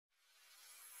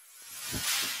Well,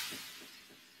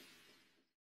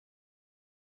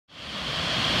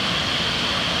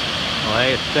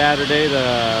 hey, it's Saturday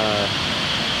the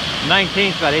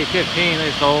 19th, about 8:15.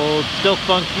 This old, still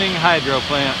functioning hydro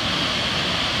plant.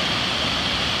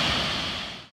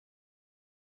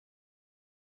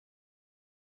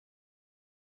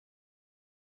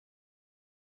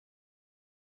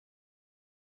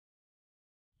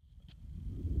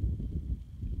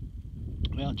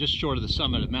 Well, just short of the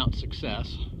summit of Mount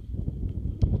Success.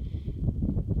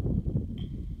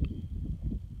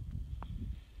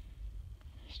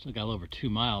 Still got a little over 2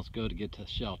 miles to go to get to the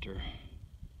shelter.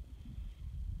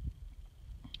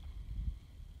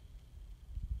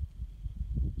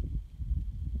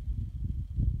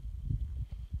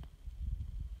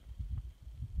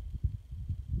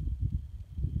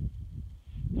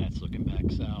 That's looking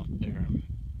back south there.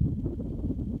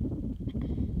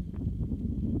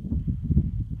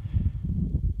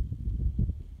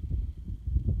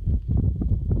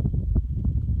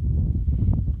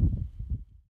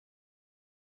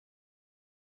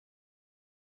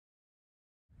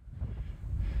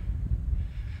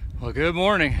 Well, good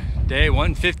morning. Day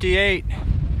 158.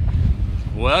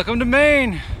 Welcome to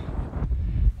Maine.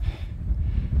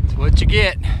 It's what you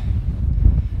get.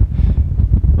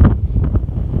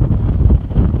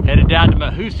 Headed down to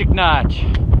Mahoosic Notch,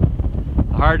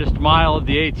 the hardest mile of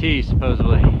the AT,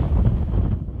 supposedly.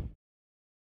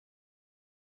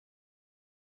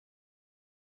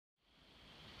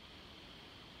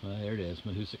 Well, there it is,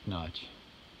 Mahoosic Notch.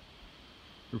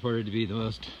 Reported to be the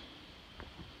most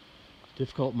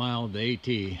difficult mile of the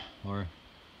AT, or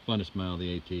funnest mile of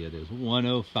the AT. It is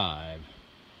 105.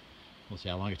 We'll see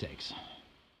how long it takes.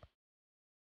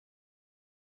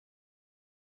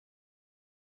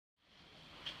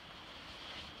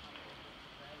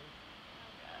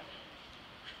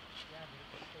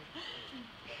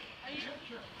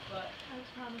 But I was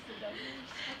promised a double.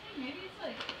 I think maybe it's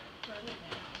like further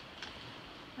down.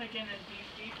 Like in a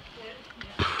deep pit.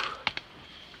 Yeah.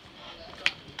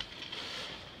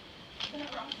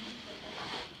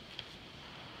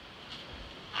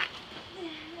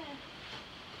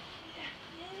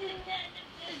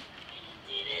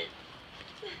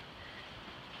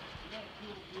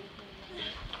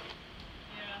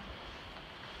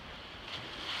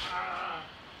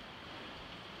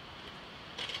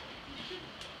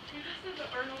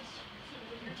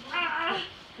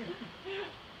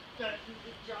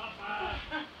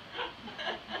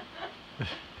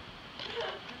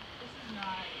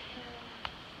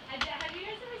 Have you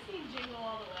guys ever seen Jingle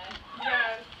All the Way?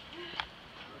 Yes.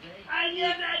 I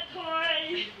get that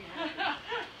toy!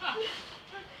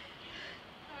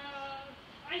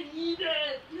 I need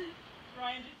it!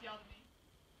 Ryan just yelled at me.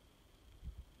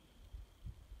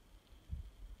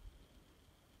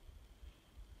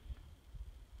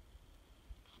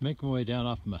 Making my way down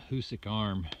off Mahoosic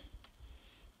Arm.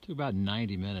 Took about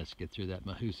 90 minutes to get through that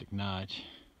Mahoosic Notch.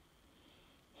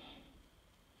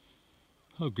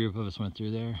 A whole group of us went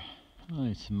through there.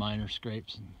 Only some minor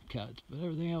scrapes and cuts, but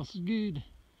everything else is good.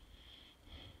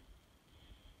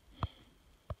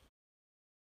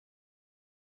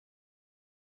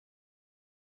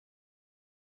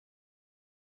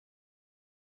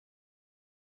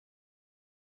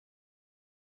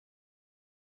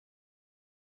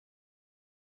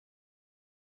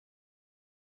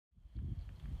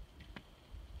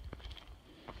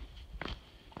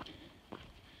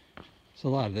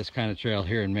 There's a lot of this kind of trail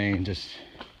here in Maine, just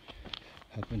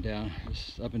up and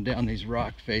down these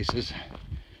rock faces,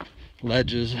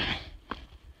 ledges.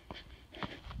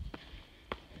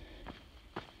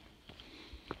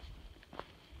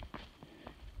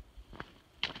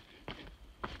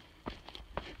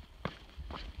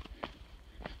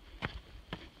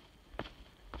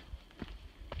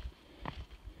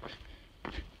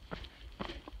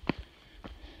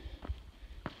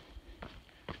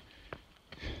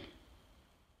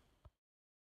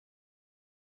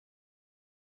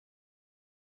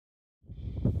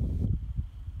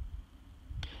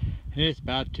 It's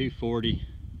about 2:40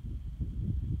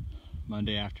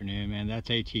 Monday afternoon, man.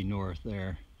 That's AT North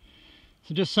there.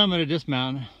 So just summited this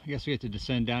mountain. I guess we get to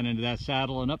descend down into that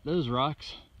saddle and up those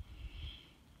rocks.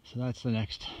 So that's the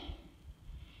next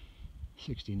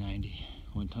 60, 90,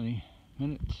 120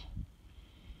 minutes.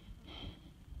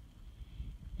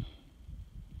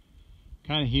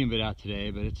 Kind of humid out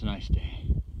today, but it's a nice day.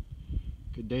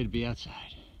 Good day to be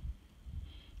outside.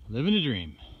 Living a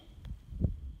dream.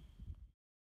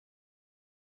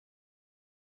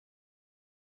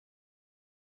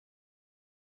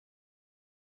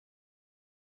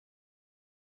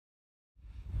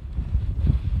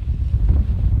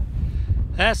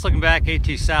 That's looking back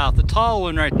AT South. The tall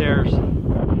one right there is the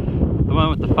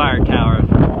one with the fire tower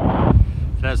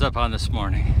that I was up on this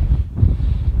morning.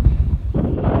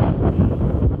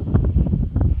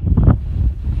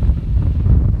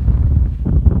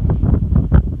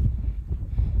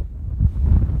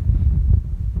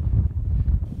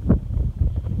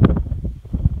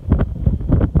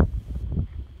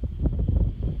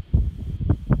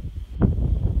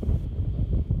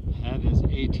 That is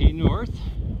AT North.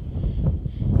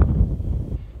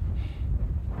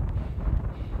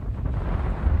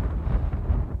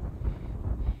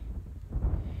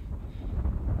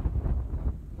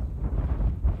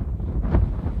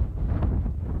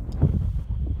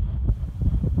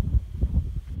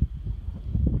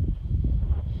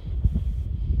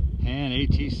 And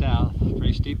AT South,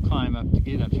 pretty steep climb up to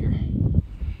get up here.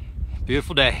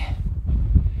 Beautiful day.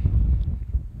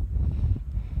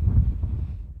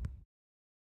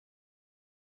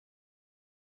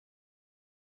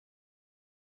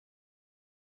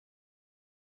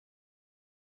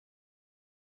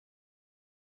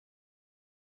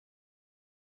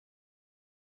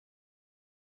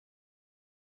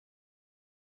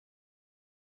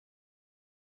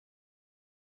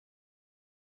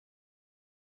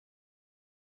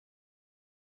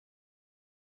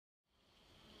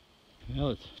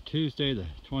 Well, it's Tuesday the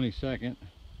 22nd,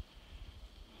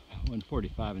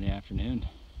 1:45 in the afternoon.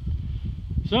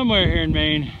 Somewhere here in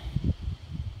Maine.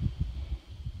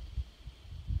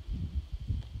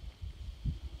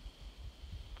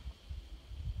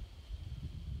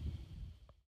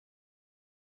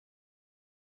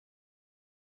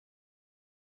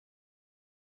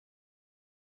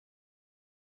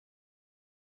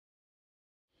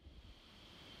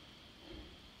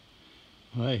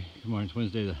 Well, hey, good morning. It's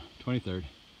Wednesday the 23rd.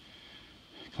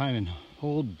 Climbing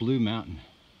Old Blue Mountain.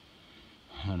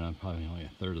 I don't know, I'm probably only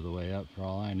a third of the way up for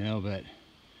all I know, but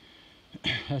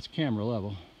that's camera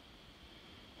level.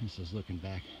 This is looking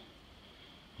back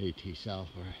AT South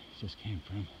where I just came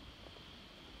from.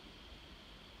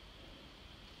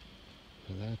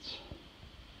 So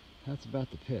that's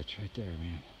about the pitch right there,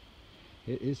 man.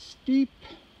 It is steep.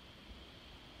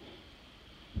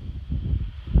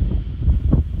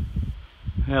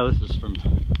 Yeah, this is from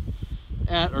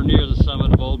at or near the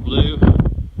summit of Old Blue,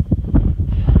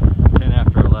 10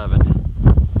 after 11.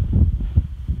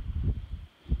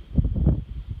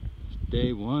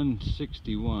 Day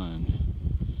 161.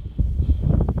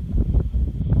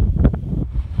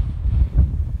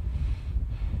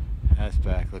 That's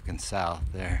back looking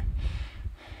south there.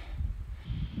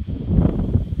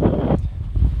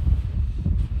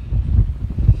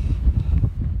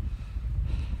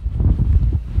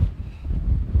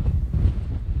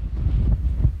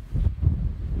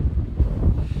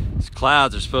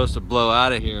 Clouds are supposed to blow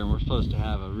out of here and we're supposed to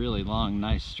have a really long,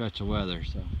 nice stretch of weather,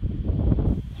 so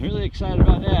I'm really excited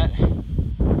about that.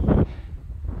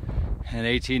 And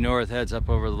AT North heads up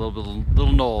over the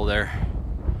little knoll there.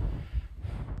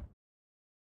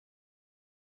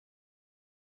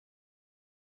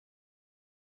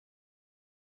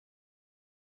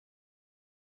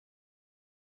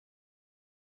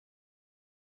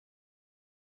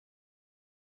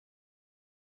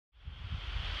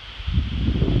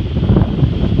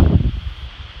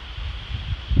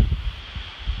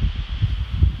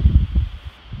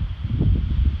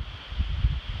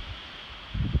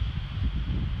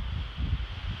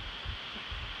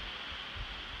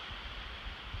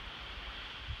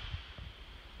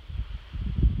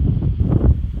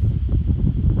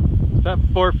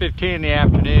 About 4:15 in the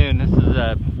afternoon. This is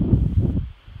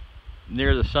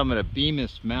near the summit of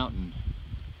Bemis Mountain.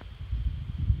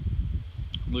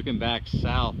 Looking back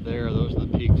south there, those are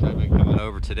the peaks I've been coming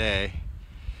over today.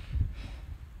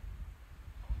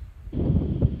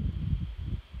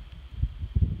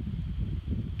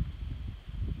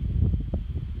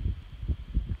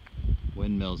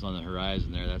 Windmills on the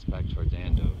horizon there, that's back towards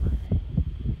Andover.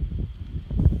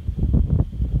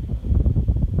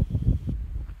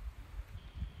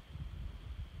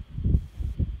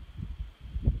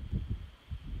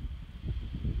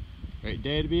 Great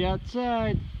day to be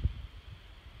outside.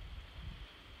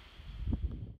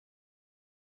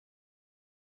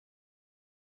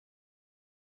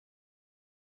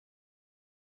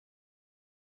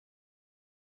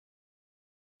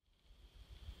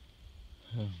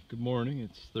 Good morning.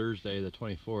 It's Thursday the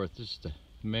 24th. This is the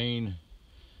main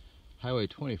Highway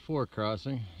 24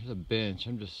 crossing. There's a bench.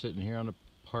 I'm just sitting here on a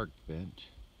park bench.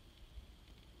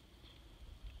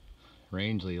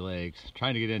 Rangeley Lakes.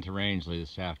 Trying to get into Rangeley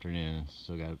this afternoon.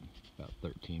 Still got about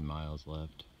 13 miles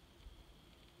left.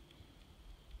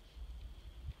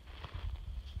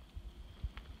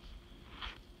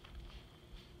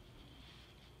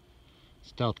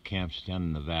 Stealth camped down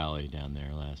in the valley down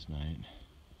there last night.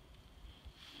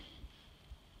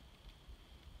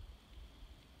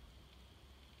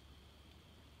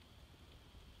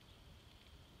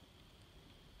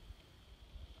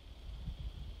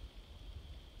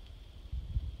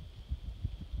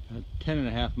 About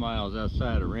 10.5 miles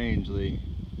outside of Rangeley.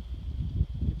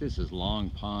 I think this is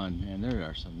Long Pond, and there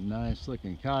are some nice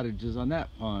looking cottages on that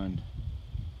pond.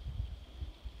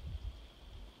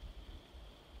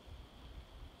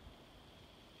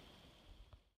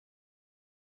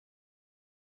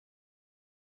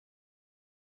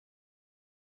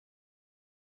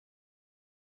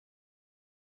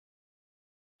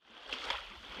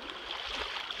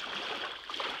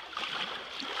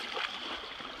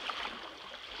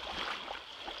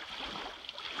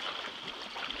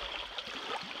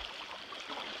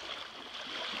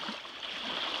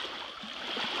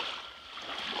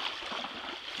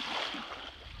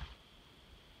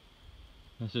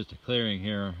 That's just a clearing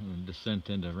here on the descent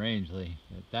into Rangeley.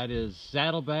 That is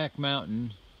Saddleback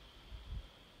Mountain,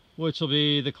 which will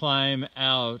be the climb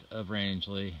out of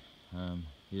Rangeley,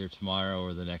 either tomorrow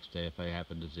or the next day if I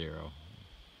happen to zero.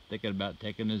 Thinking about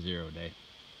taking a 0 day.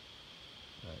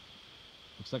 But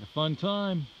looks like a fun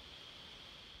time.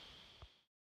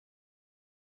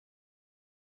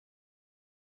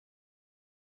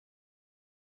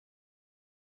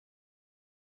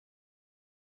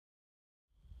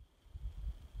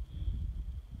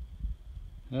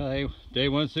 Well, day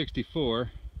 164,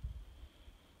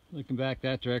 looking back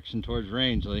that direction towards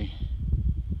Rangeley.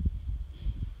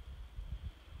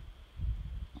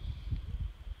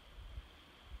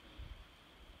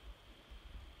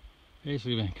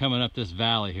 Basically been coming up this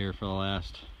valley here for the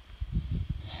last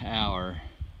hour.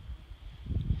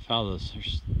 Follow those,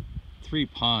 there's 3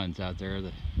 ponds out there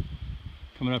that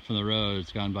coming up from the road.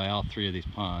 It's gone by all 3 of these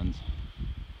ponds.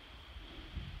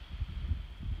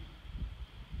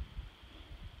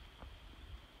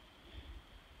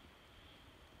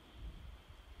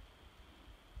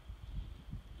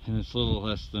 And it's a little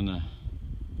less than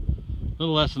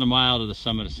a mile to the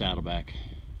summit of Saddleback.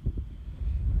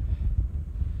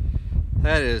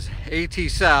 That is AT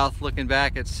South looking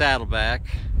back at Saddleback.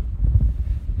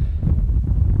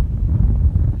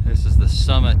 This is the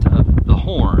summit of the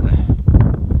Horn.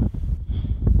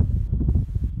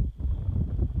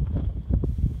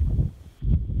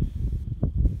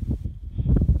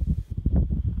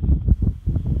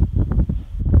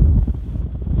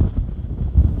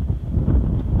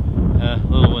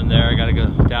 Little one there. I gotta go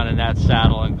down in that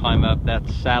saddle and climb up that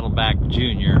Saddleback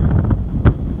Junior.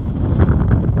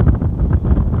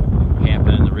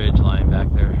 Camping in the ridge line back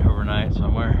there overnight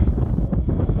somewhere.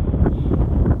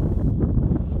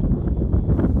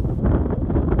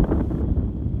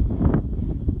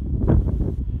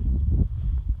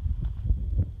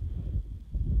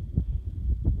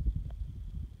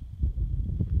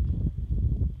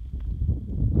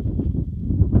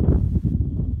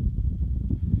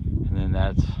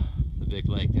 That's the big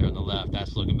lake there on the left.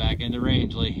 That's looking back into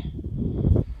Rangeley.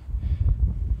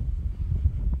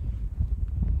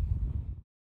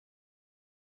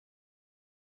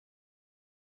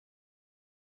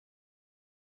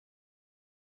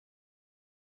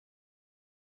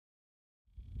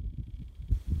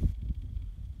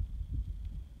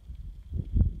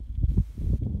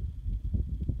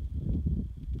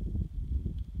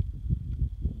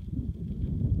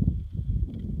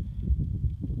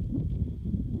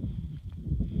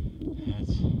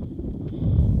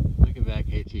 Looking back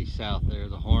AT South there,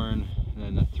 the Horn, and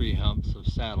then the 3 humps of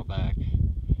Saddleback.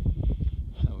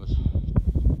 That was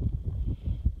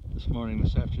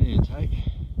this afternoon's hike.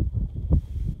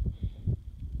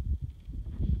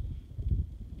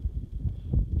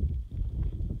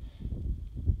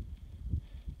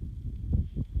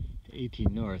 AT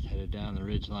North headed down the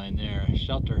ridge line there.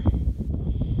 Shelter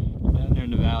down there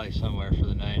in the valley somewhere for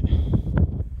the night.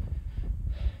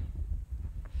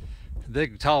 The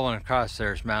big tall one across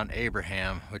there is Mount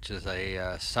Abraham, which is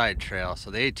a side trail. So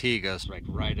the AT goes like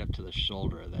right up to the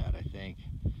shoulder of that, I think.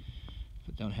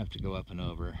 But don't have to go up and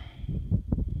over.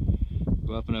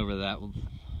 Go up and over that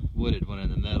wooded one in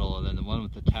the middle, and then the one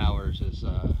with the towers is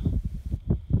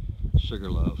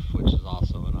Sugarloaf, which is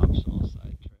also an option.